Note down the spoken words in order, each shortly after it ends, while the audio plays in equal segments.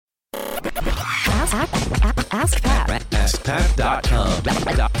AskPat. AskPat.com.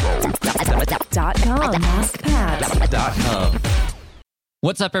 AskPat.com.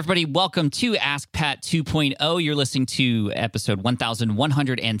 What's up, everybody? Welcome to Ask Pat 2.0. You're listening to episode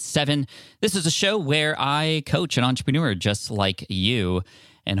 1107. This is a show where I coach an entrepreneur just like you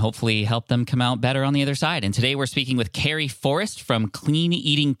and hopefully help them come out better on the other side. And today we're speaking with Carrie Forrest from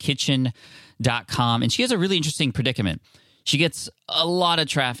CleanEatingKitchen.com. And she has a really interesting predicament. She gets a lot of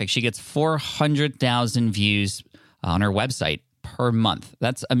traffic. She gets 400,000 views on her website per month.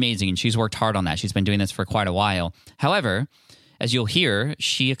 That's amazing. And she's worked hard on that. She's been doing this for quite a while. However, as you'll hear,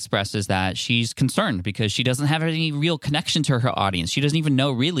 she expresses that she's concerned because she doesn't have any real connection to her audience. She doesn't even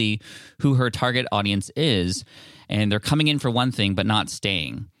know really who her target audience is. And they're coming in for one thing, but not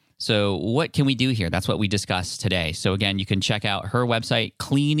staying. So what can we do here? That's what we discussed today. So again, you can check out her website,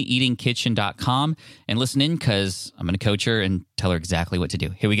 CleanEatingKitchen.com, and listen in because I'm going to coach her and tell her exactly what to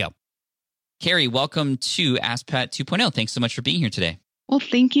do. Here we go. Carrie, welcome to Ask Pat 2.0. Thanks so much for being here today. Well,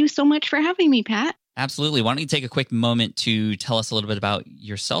 thank you so much for having me, Pat. Absolutely. Why don't you take a quick moment to tell us a little bit about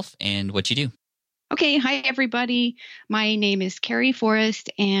yourself and what you do? Okay. Hi, everybody. My name is Carrie Forrest,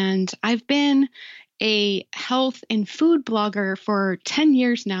 and I've been a health and food blogger for 10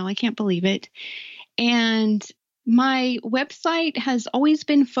 years now. I can't believe it. And my website has always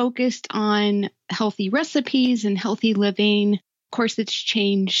been focused on healthy recipes and healthy living. Of course, it's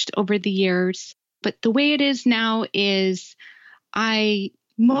changed over the years, but the way it is now is I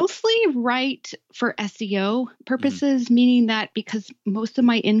mostly write for SEO purposes, meaning that because most of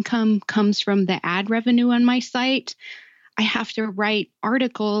my income comes from the ad revenue on my site, I have to write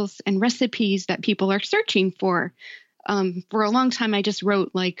articles and recipes that people are searching for. For a long time, I just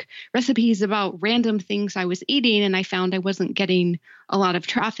wrote like recipes about random things I was eating, and I found I wasn't getting a lot of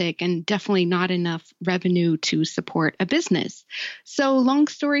traffic and definitely not enough revenue to support a business. So long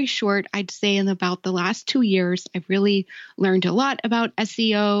story short, I'd say in about the last 2 years, I've really learned a lot about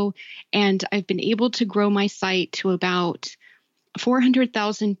SEO, and I've been able to grow my site to about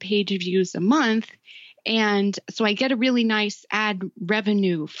 400,000 page views a month. And so I get a really nice ad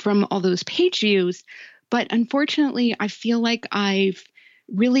revenue from all those page views. But unfortunately, I feel like I've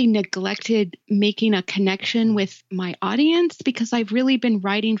really neglected making a connection with my audience because I've really been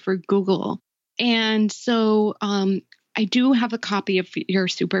writing for Google. And so I do have a copy of your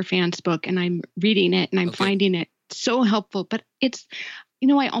Superfans book, and I'm reading it and I'm finding it so helpful. But it's,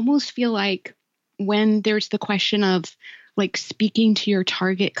 I almost feel like when there's the question of like speaking to your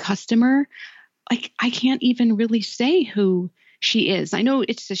target customer, like I can't even really say who she is. I know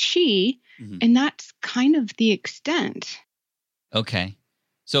it's a she, and that's kind of the extent. Okay.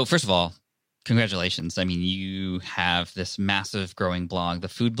 So first of all, congratulations. I mean, you have this massive growing blog. The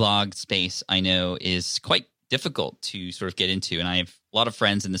food blog space, I know, is quite difficult to sort of get into. And I have a lot of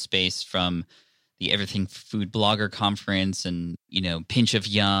friends in the space from the Everything Food Blogger Conference and, Pinch of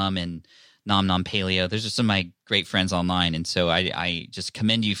Yum and Nom Nom Paleo. Those are some of my great friends online. And so I just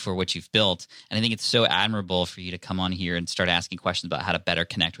commend you for what you've built. And I think it's so admirable for you to come on here and start asking questions about how to better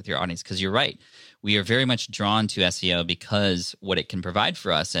connect with your audience. Because you're right. We are very much drawn to SEO because what it can provide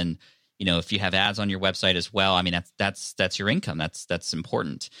for us. And, if you have ads on your website as well, I mean, that's your income. That's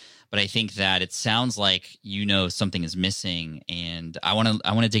important. But I think that it sounds like something is missing, and I want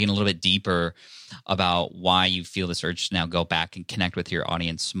to dig in a little bit deeper about why you feel this urge to now go back and connect with your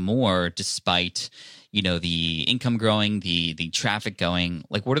audience more, despite the income growing, the traffic going.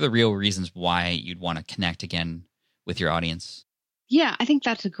 Like, what are the real reasons why you'd want to connect again with your audience? Yeah, I think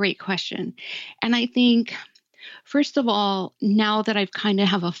that's a great question, and I think, first of all, now that I've kind of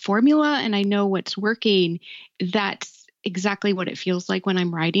have a formula and I know what's working, that's exactly what it feels like when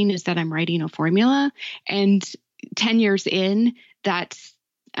I'm writing, is that I'm writing a formula. And 10 years in, it's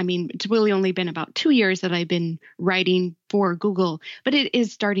really only been about 2 years that I've been writing for Google, but it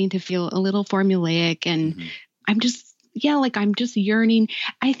is starting to feel a little formulaic. And I'm just yearning.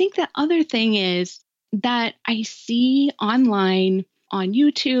 I think the other thing is that I see online on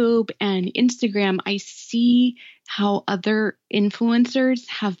YouTube and Instagram, I see how other influencers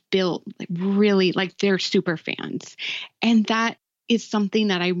have built they're super fans. And that is something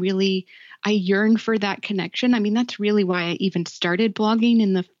that I yearn for, that connection. I mean, that's really why I even started blogging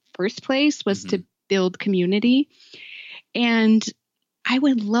in the first place, was to build community. And I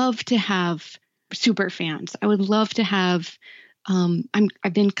would love to have super fans. I would love to have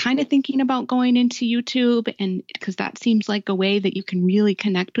I've been kind of thinking about going into YouTube, and because that seems like a way that you can really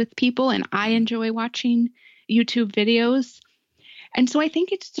connect with people, and I enjoy watching YouTube videos. And so I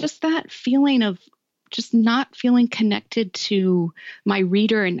think it's just that feeling of just not feeling connected to my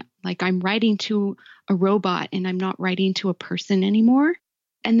reader, and like I'm writing to a robot and I'm not writing to a person anymore.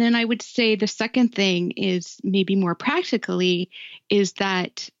 And then I would say the second thing is maybe more practically is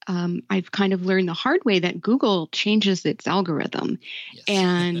that I've kind of learned the hard way that Google changes its algorithm. Yes.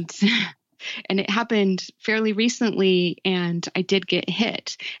 And and it happened fairly recently, and I did get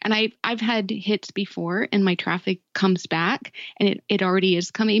hit. And I've had hits before, and my traffic comes back, and it already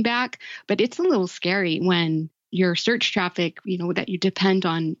is coming back. But it's a little scary when your search traffic, that you depend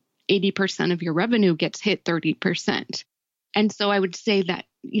on 80% of your revenue gets hit 30%. And so I would say that,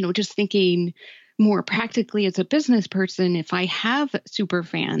 just thinking more practically as a business person, if I have super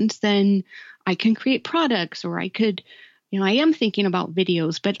fans, then I can create products, or I could, I am thinking about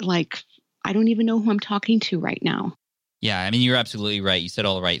videos, but I don't even know who I'm talking to right now. Yeah, I mean, you're absolutely right. You said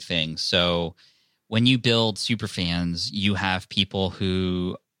all the right things. So when you build super fans, you have people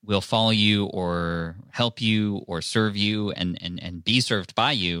who will follow you or help you or serve you and be served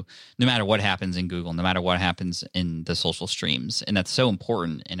by you, no matter what happens in Google, no matter what happens in the social streams. And that's so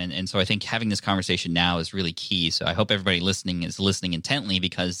important. And so I think having this conversation now is really key. So I hope everybody listening is listening intently,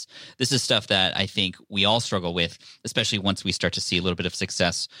 because this is stuff that I think we all struggle with, especially once we start to see a little bit of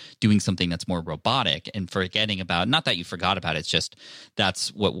success doing something that's more robotic and forgetting about, not that you forgot about it, it's just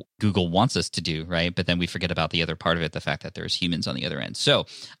that's what Google wants us to do, right? But then we forget about the other part of it, the fact that there's humans on the other end. So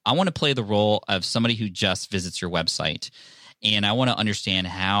I want to play the role of somebody who just visits your website, and I want to understand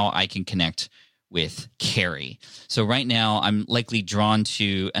how I can connect with Carrie. So right now, I'm likely drawn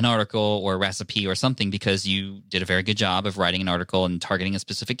to an article or a recipe or something because you did a very good job of writing an article and targeting a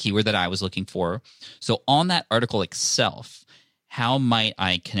specific keyword that I was looking for. So on that article itself, how might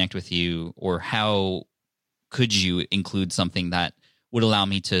I connect with you, or how could you include something that would allow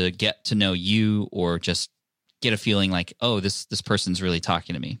me to get to know you, or just get a feeling like, oh, this person's really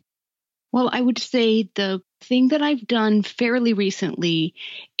talking to me? Well, I would say the thing that I've done fairly recently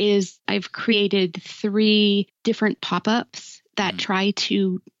is I've created 3 different pop-ups that try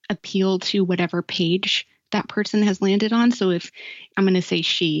to appeal to whatever page that person has landed on. So if I'm going to say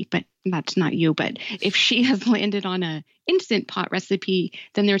she, but that's not you, but if she has landed on a Instant Pot recipe,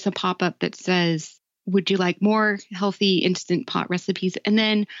 then there's a pop-up that says, would you like more healthy Instant Pot recipes? And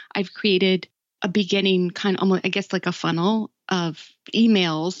then I've created a beginning kind of almost, I guess, like a funnel of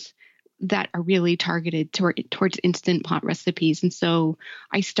emails that are really targeted towards Instant Pot recipes. And so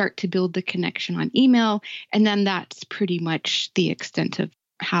I start to build the connection on email, and then that's pretty much the extent of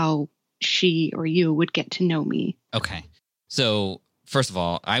how she or you would get to know me. Okay. So first of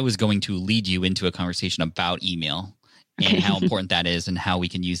all, I was going to lead you into a conversation about email and how important that is, and how we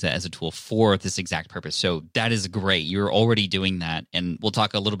can use that as a tool for this exact purpose. So that is great. You're already doing that. And we'll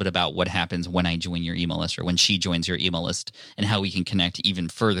talk a little bit about what happens when I join your email list, or when she joins your email list, and how we can connect even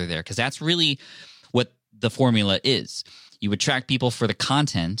further there. Because that's really what the formula is. You attract people for the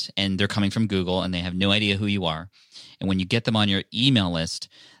content, and they're coming from Google, and they have no idea who you are. And when you get them on your email list,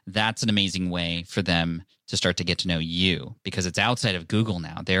 that's an amazing way for them to start to get to know you, because it's outside of Google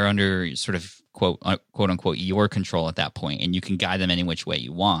now. They're under sort of quote unquote your control at that point, and you can guide them any which way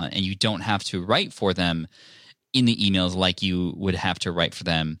you want, and you don't have to write for them in the emails like you would have to write for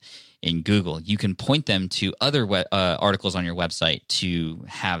them in Google. You can point them to other articles on your website to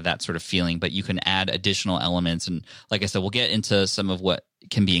have that sort of feeling, but you can add additional elements. And like I said, we'll get into some of what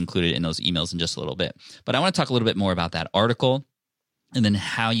can be included in those emails in just a little bit. But I want to talk a little bit more about that article, and then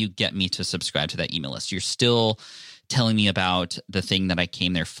how you get me to subscribe to that email list. You're still telling me about the thing that I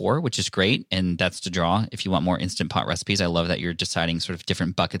came there for, which is great. And that's to draw. If you want more Instant Pot recipes, I love that you're deciding sort of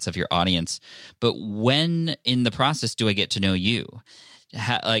different buckets of your audience. But when in the process do I get to know you?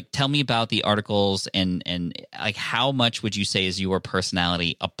 Tell me about the articles, and like, how much would you say is your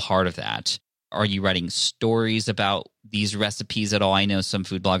personality a part of that? Are you writing stories about these recipes at all? I know some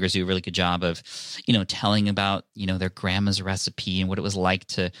food bloggers do a really good job of, telling about, their grandma's recipe and what it was like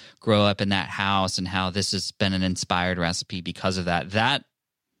to grow up in that house, and how this has been an inspired recipe because of that. That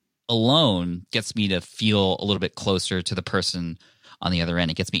alone gets me to feel a little bit closer to the person on the other end.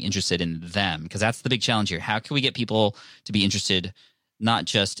 It gets me interested in them, because that's the big challenge here. How can we get people to be interested not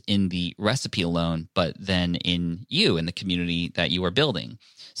just in the recipe alone, but then in you and the community that you are building?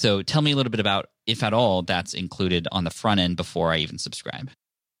 So tell me a little bit about, if at all, that's included on the front end before I even subscribe.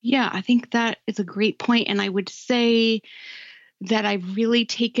 Yeah, I think that is a great point. And I would say that I've really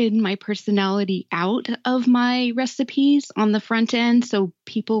taken my personality out of my recipes on the front end. So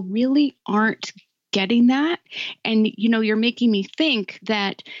people really aren't getting that. And, you're making me think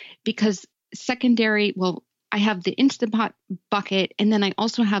that because secondary, I have the Instant Pot bucket, and then I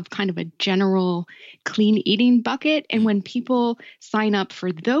also have kind of a general clean eating bucket. And when people sign up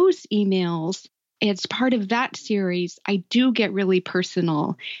for those emails, as part of that series, I do get really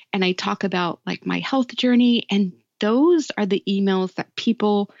personal, and I talk about like my health journey, and those are the emails that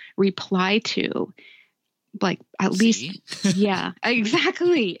people reply to. Like at least, yeah,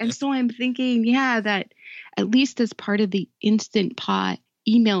 exactly. And so I'm thinking, yeah, that at least as part of the Instant Pot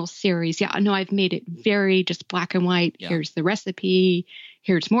email series, yeah, no, I've made it very just black and white. Yeah. Here's the recipe.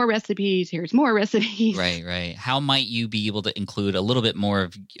 Here's more recipes. Here's more recipes. Right, right. How might you be able to include a little bit more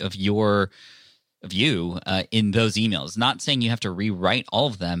of you in those emails? Not saying you have to rewrite all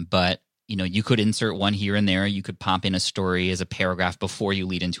of them, but you could insert one here and there. You could pop in a story as a paragraph before you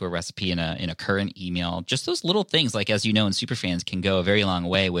lead into a recipe in a current email. Just those little things, like, as you know, in Superfans, can go a very long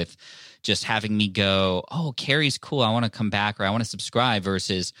way with just having me go, oh, Carrie's cool, I want to come back, or I want to subscribe,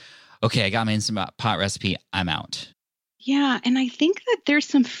 versus, okay, I got my Instant Pot recipe, I'm out. Yeah, and I think that there's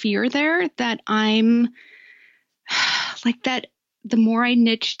some fear there that I'm like that the more I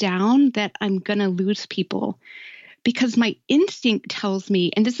niche down, that I'm going to lose people. Because my instinct tells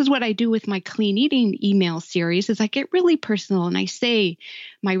me, and this is what I do with my clean eating email series, is I get really personal and I say,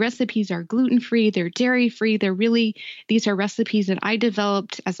 my recipes are gluten-free, they're dairy-free, these are recipes that I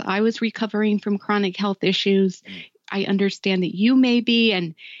developed as I was recovering from chronic health issues. I understand that you may be,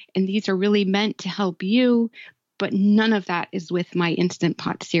 and these are really meant to help you, but none of that is with my Instant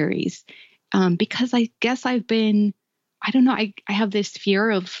Pot series. Because I guess I have this fear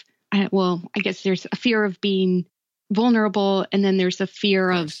of, I guess there's a fear of being vulnerable, and then there's a fear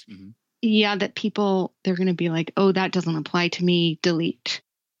of that people, they're going to be like, oh, that doesn't apply to me, delete.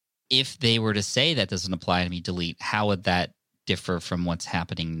 If they were to say that doesn't apply to me, delete, how would that differ from what's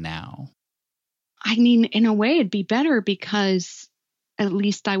happening now? I mean, in a way it'd be better, because at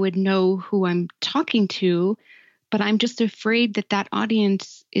least I would know who I'm talking to, but I'm just afraid that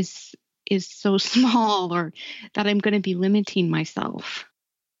audience is so small, or that I'm going to be limiting myself.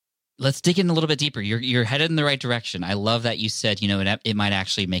 Let's dig in a little bit deeper. You're headed in the right direction. I love that you said, it might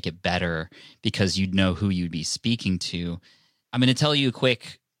actually make it better because you'd know who you'd be speaking to. I'm going to tell you a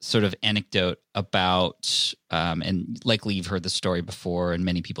quick sort of anecdote about, and likely you've heard the story before, and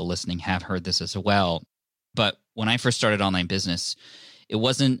many people listening have heard this as well. But when I first started online business, it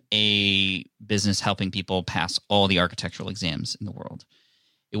wasn't a business helping people pass all the architectural exams in the world.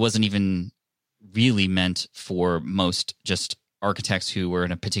 It wasn't even really meant for most just architects who were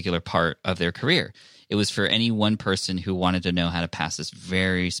in a particular part of their career. It was for any one person who wanted to know how to pass this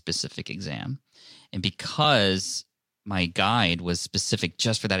very specific exam. And because my guide was specific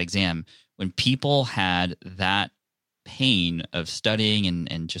just for that exam, when people had that pain of studying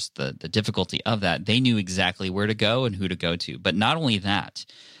and just the difficulty of that, they knew exactly where to go and who to go to. But not only that,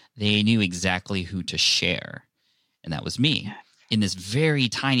 they knew exactly who to share. And that was me. In this very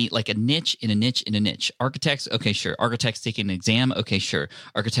tiny, like a niche in a niche in a niche. Architects, okay, sure. Architects taking an exam, okay, sure.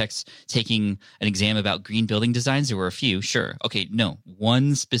 Architects taking an exam about green building designs, there were a few, sure. Okay, no,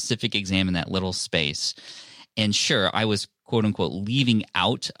 one specific exam in that little space. And sure, I was, quote unquote, leaving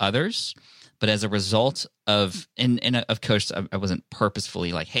out others, but as a result of, and of course, I wasn't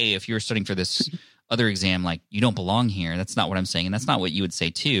purposefully like, hey, if you're studying for this other exam, like, you don't belong here. That's not what I'm saying, and that's not what you would say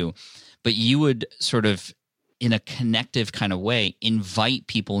too. But you would sort of, in a connective kind of way, invite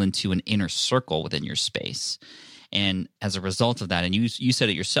people into an inner circle within your space. And as a result of that, and you said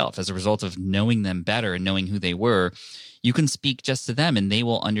it yourself, as a result of knowing them better and knowing who they were, you can speak just to them and they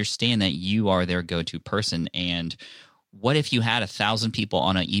will understand that you are their go-to person. And what if you had 1,000 people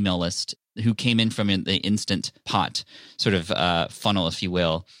on an email list who came in from the Instant Pot sort of funnel, if you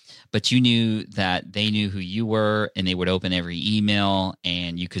will, but you knew that they knew who you were and they would open every email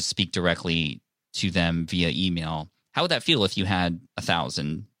and you could speak directly to them via email? How would that feel if you had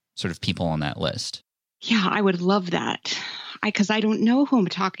 1,000 sort of people on that list? Yeah, I would love that. Because I don't know who I'm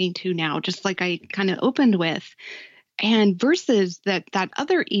talking to now, just like I kind of opened with. And versus that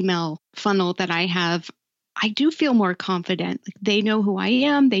other email funnel that I have, I do feel more confident. Like, they know who I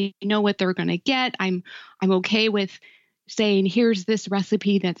am. They know what they're going to get. I'm okay with saying, here's this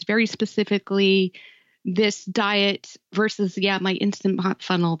recipe that's very specifically this diet, versus, my Instant Pot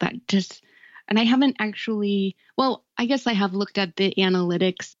funnel that just... And I haven't actually, I guess I have looked at the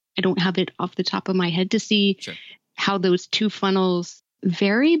analytics. I don't have it off the top of my head to see how those two funnels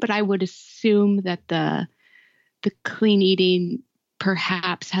vary, but I would assume that the clean eating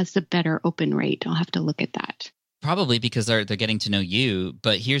perhaps has a better open rate. I'll have to look at that. Probably because they're getting to know you.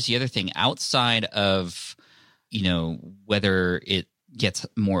 But here's the other thing. Outside of, whether it gets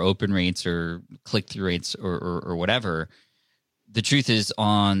more open rates or click-through rates or whatever, the truth is,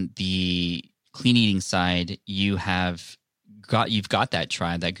 on the clean eating side, you've got that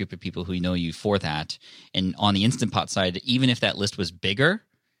tribe, that group of people who know you for that. And on the Instant Pot side, even if that list was bigger,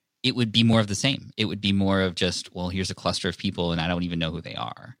 it would be more of the same. It would be more of just, well, here's a cluster of people and I don't even know who they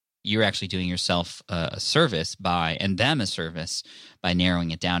are. you're actually doing yourself a service by, and them a service by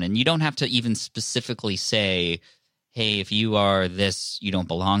narrowing it down. And you don't have to even specifically say, hey, if you are this, you don't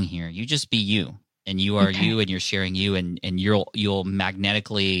belong here. You just be you, and you are you, and you're sharing you, and you'll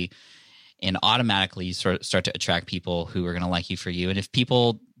magnetically and automatically start to attract people who are going to like you for you. And if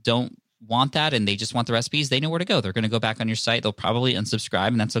people don't want that and they just want the recipes, they know where to go. They're going to go back on your site. They'll probably unsubscribe,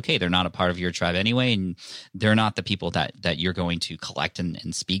 and that's okay. They're not a part of your tribe anyway, and they're not the people that you're going to collect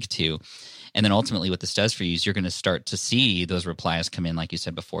and speak to. And then ultimately what this does for you is you're going to start to see those replies come in, like you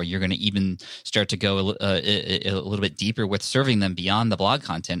said before. You're going to even start to go a little bit deeper with serving them beyond the blog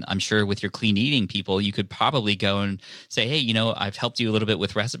content. I'm sure with your clean eating people, you could probably go and say, hey, I've helped you a little bit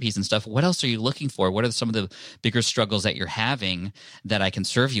with recipes and stuff. What else are you looking for? What are some of the bigger struggles that you're having that I can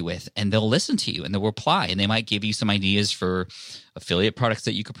serve you with? And they'll listen to you and they'll reply, and they might give you some ideas for affiliate products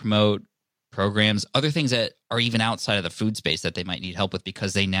that you could promote, programs, other things that are even outside of the food space that they might need help with,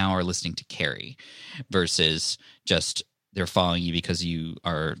 because they now are listening to Carrie versus just they're following you because you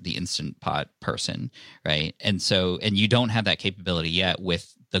are the Instant Pot person, right? And you don't have that capability yet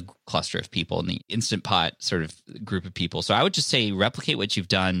with the cluster of people in the Instant Pot sort of group of people. So I would just say replicate what you've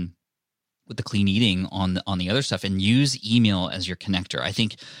done with the clean eating on the other stuff, and use email as your connector. I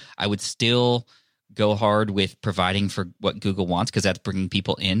think I would still go hard with providing for what Google wants, because that's bringing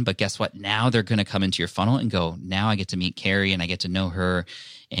people in. But guess what? Now they're going to come into your funnel and go, now I get to meet Carrie and I get to know her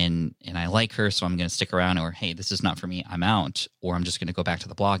and I like her, so I'm going to stick around. Or, hey, this is not for me, I'm out. Or I'm just going to go back to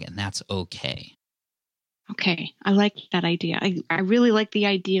the blog, and that's okay. Okay. I like that idea. I really like the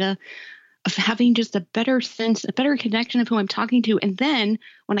idea of having just a better sense, a better connection of who I'm talking to. And then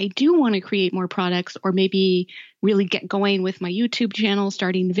when I do want to create more products, or maybe really get going with my YouTube channel,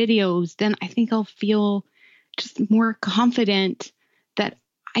 starting videos, then I think I'll feel just more confident that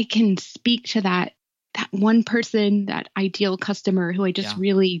I can speak to that one person, that ideal customer who I just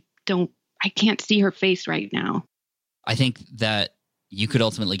really I can't see her face right now. I think that you could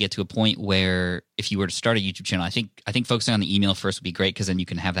ultimately get to a point where if you were to start a YouTube channel, I think focusing on the email first would be great, because then you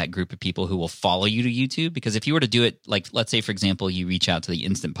can have that group of people who will follow you to YouTube. Because if you were to do it, like, let's say, for example, you reach out to the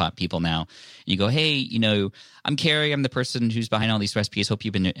Instant Pot people now, and you go, hey, I'm Carrie. I'm the person who's behind all these recipes. Hope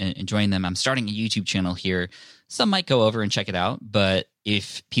you've been enjoying them. I'm starting a YouTube channel here. Some might go over and check it out, but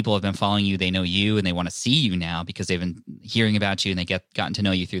if people have been following you, they know you, and they want to see you now because they've been hearing about you and they gotten to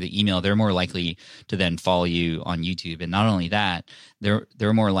know you through the email, they're more likely to then follow you on YouTube. And not only that,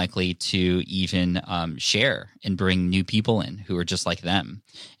 they're more likely to even share and bring new people in who are just like them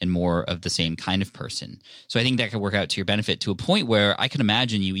and more of the same kind of person. So I think that could work out to your benefit, to a point where I can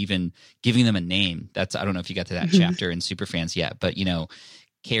imagine you even giving them a name. I don't know if you got to that chapter in Superfans yet, but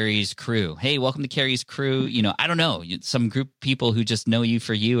Carrie's crew. Hey, welcome to Carrie's crew. I don't know, some group of people who just know you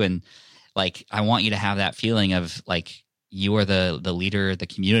for you. And like, I want you to have that feeling of like, you are the leader of the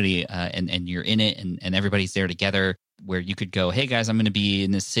community, and you're in it, and everybody's there together, where you could go, hey guys, I'm going to be in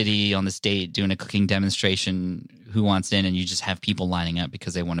this city on this date doing a cooking demonstration. Who wants in? And you just have people lining up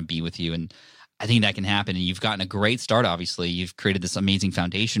because they want to be with you. And I think that can happen. And you've gotten a great start. Obviously, you've created this amazing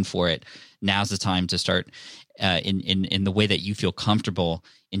foundation for it. Now's the time to start in the way that you feel comfortable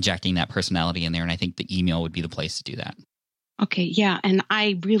injecting that personality in there. And I think the email would be the place to do that. Okay. Yeah. And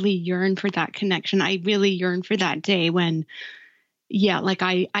I really yearn for that connection. I really yearn for that day when, like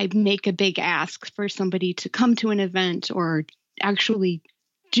I make a big ask for somebody to come to an event or actually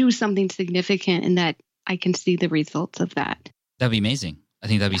do something significant, and that I can see the results of that. That'd be amazing. I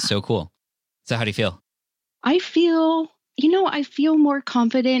think that'd be so cool. So how do you feel? I feel more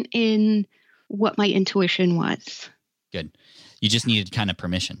confident in what my intuition was. Good. You just needed kind of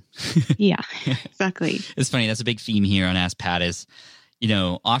permission. Yeah, exactly. It's funny. That's a big theme here on Ask Pat is,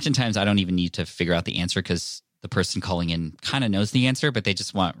 oftentimes I don't even need to figure out the answer, because the person calling in kind of knows the answer, but they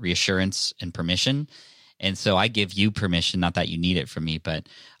just want reassurance and permission. And so I give you permission, not that you need it from me, but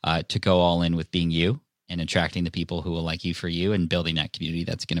to go all in with being you and attracting the people who will like you for you, and building that community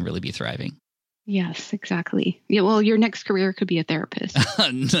that's going to really be thriving. Yes, exactly. Yeah, well, your next career could be a therapist.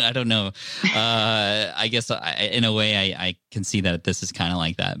 I don't know. I guess in a way I can see that this is kind of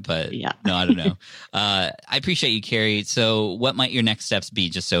like that, but no, I don't know. I appreciate you, Carrie. So what might your next steps be,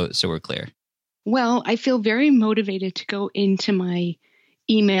 just so we're clear? Well, I feel very motivated to go into my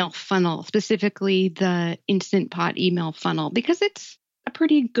email funnel, specifically the Instant Pot email funnel, because it's a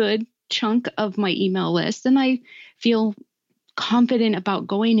pretty good chunk of my email list. And I feel confident about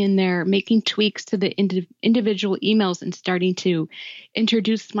going in there, making tweaks to the individual emails, and starting to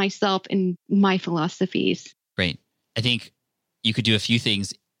introduce myself and my philosophies. Great. I think you could do a few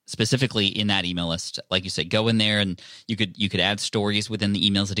things specifically in that email list. Like you said, go in there and you could add stories within the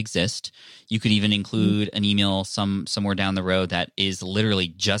emails that exist. You could even include an email somewhere down the road that is literally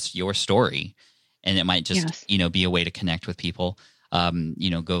just your story. And it might just, be a way to connect with people. Go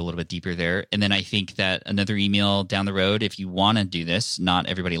a little bit deeper there. And then I think that another email down the road, if you want to do this, not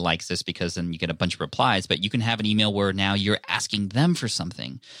everybody likes this because then you get a bunch of replies, but you can have an email where now you're asking them for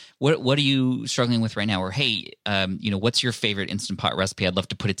something. What are you struggling with right now? Or, hey, what's your favorite Instant Pot recipe? I'd love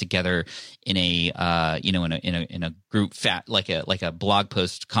to put it together in a, in a group like a blog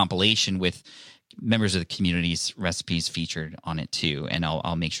post compilation with members of the community's recipes featured on it too, and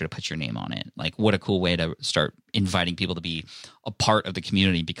I'll make sure to put your name on it. Like, what a cool way to start inviting people to be a part of the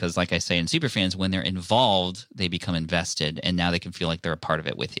community, because like I say in Superfans, when they're involved, they become invested, and now they can feel like they're a part of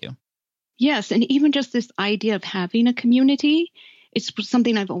it with you. Yes, and even just this idea of having a community, it's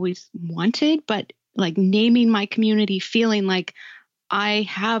something I've always wanted, but like naming my community, feeling like I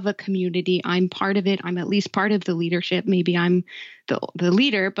have a community, I'm part of it, I'm at least part of the leadership, maybe I'm the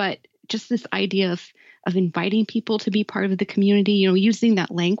leader, but just this idea of inviting people to be part of the community, using that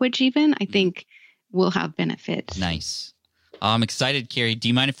language even, I think will have benefits. Nice. I'm excited, Carrie. Do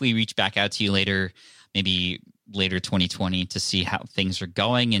you mind if we reach back out to you later, maybe later 2020, to see how things are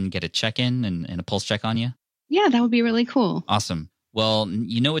going and get a check-in and a pulse check on you? Yeah, that would be really cool. Awesome. Well,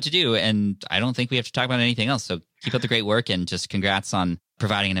 you know what to do, and I don't think we have to talk about anything else. So keep up the great work, and just congrats on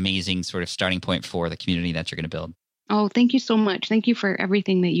providing an amazing sort of starting point for the community that you're going to build. Oh, thank you so much. Thank you for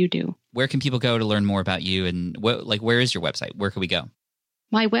everything that you do. Where can people go to learn more about you? And where is your website? Where can we go?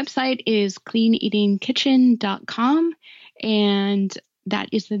 My website is cleaneatingkitchen.com. And that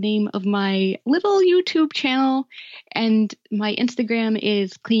is the name of my little YouTube channel. And my Instagram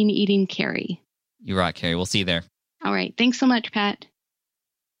is Clean Eating Carrie. You rock, Carrie. We'll see you there. All right. Thanks so much, Pat.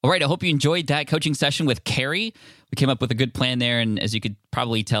 All right, I hope you enjoyed that coaching session with Carrie. We came up with a good plan there, and as you could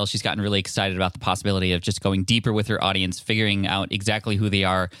probably tell, she's gotten really excited about the possibility of just going deeper with her audience, figuring out exactly who they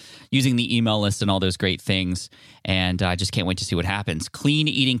are, using the email list and all those great things, and I just can't wait to see what happens.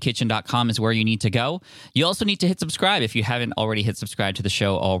 CleanEatingKitchen.com is where you need to go. You also need to hit subscribe if you haven't already hit subscribe to the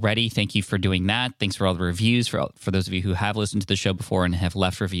show already. Thank you for doing that. Thanks for all the reviews. For those of you who have listened to the show before and have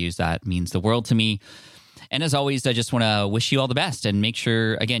left reviews, that means the world to me. And as always, I just want to wish you all the best, and make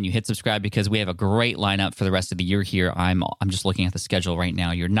sure, again, you hit subscribe, because we have a great lineup for the rest of the year here. I'm just looking at the schedule right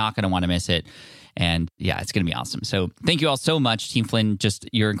now. You're not going to want to miss it. And yeah, it's going to be awesome. So thank you all so much, Team Flynn. Just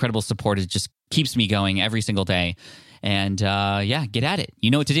your incredible support just keeps me going every single day. And get at it.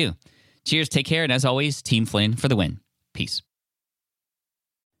 You know what to do. Cheers, take care, and as always, Team Flynn for the win. Peace.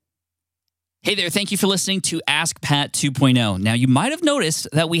 Hey there, thank you for listening to Ask Pat 2.0. Now, you might have noticed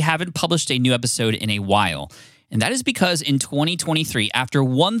that we haven't published a new episode in a while, and that is because in 2023, after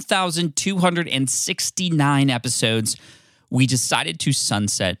 1,269 episodes, we decided to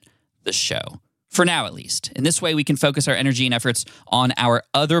sunset the show. For now, at least. In this way, we can focus our energy and efforts on our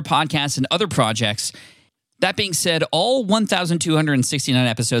other podcasts and other projects. That being said, all 1,269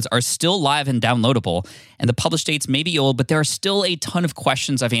 episodes are still live and downloadable, and the published dates may be old, but there are still a ton of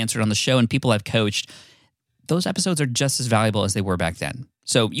questions I've answered on the show and people I've coached. Those episodes are just as valuable as they were back then.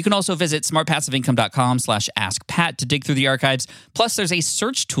 So you can also visit smartpassiveincome.com/askpat to dig through the archives. Plus, there's a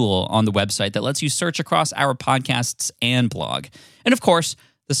search tool on the website that lets you search across our podcasts and blog. And of course,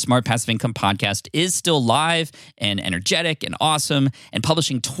 the Smart Passive Income podcast is still live and energetic and awesome and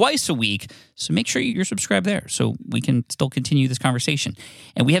publishing twice a week. So make sure you're subscribed there so we can still continue this conversation.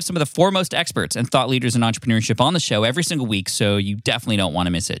 And we have some of the foremost experts and thought leaders in entrepreneurship on the show every single week, so you definitely don't want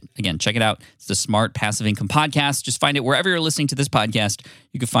to miss it. Again, check it out. It's the Smart Passive Income podcast. Just find it wherever you're listening to this podcast.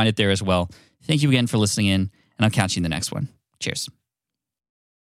 You can find it there as well. Thank you again for listening in, and I'll catch you in the next one. Cheers.